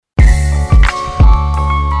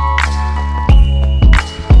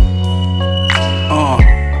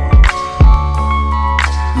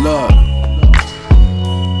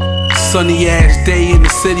sunny ass day in the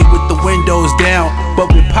city with the windows down.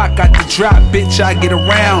 But when Pac got the drop, bitch, I get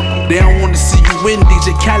around. They don't wanna see you win,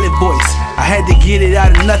 DJ Khaled voice. I had to get it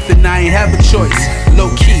out of nothing, I ain't have a choice.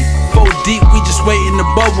 Low key, 4 deep, we just waiting to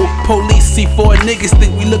bubble. Police see 4 niggas,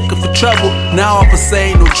 think we looking for trouble. Now officer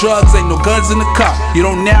ain't no drugs, ain't no guns in the car. You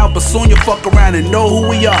don't now, but soon you fuck around and know who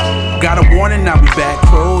we are. Got a warning, now we back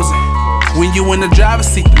cruising. When you in the driver's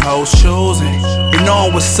seat, them hoes choosing. You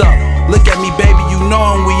knowin' what's up. Look at me, baby, you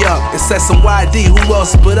knowin' we up. It's SMYD, who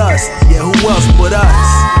else but us? Yeah, who else but us?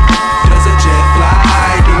 Does a jet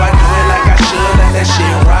fly? Do I do it like I should? Let that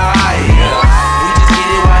shit ride. We just get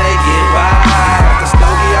it while they get by. Like a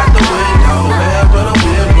stogie out the window, wherever the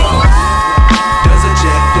wind blows. Does a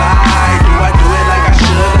jet fly? Do I do it like I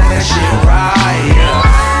should? Let that shit ride.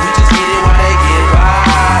 We just get it while they get by.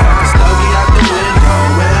 Like a stogie out the window,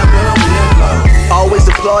 wherever the wind blows. Always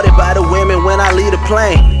applauded by the women when I lead a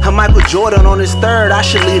plane. I'm Michael Jordan on his third, I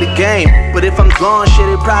should lead a game. But if I'm gone, shit,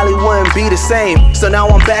 it probably wouldn't be the same. So now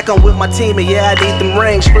I'm back, I'm with my team, and yeah, I need them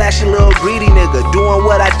rings. Flashy little greedy nigga, doing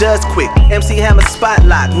what I does quick. MC Hammer spot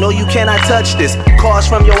lock, no you cannot touch this. Calls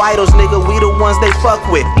from your idols, nigga, we the ones they fuck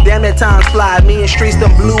with. Damn, that times fly, me and streets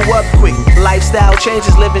done blew up quick. Lifestyle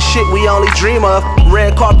changes, living shit we only dream of.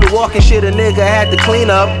 Red carpet walking shit a nigga had to clean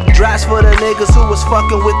up. Drops for the niggas who was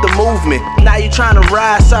fucking with the movement. Now you tryna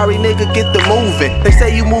ride, sorry nigga, get the moving. They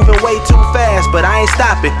say you moving way too fast, but I ain't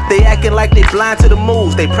stopping. They acting like they blind to the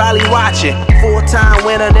moves, they probably watching. Full-time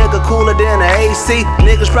winner, nigga cooler than the AC.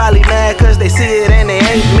 Niggas probably mad cause they see it and they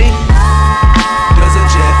ain't me. Does a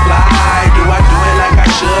jet fly? Do I do it like I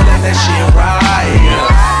should? Let that shit ride.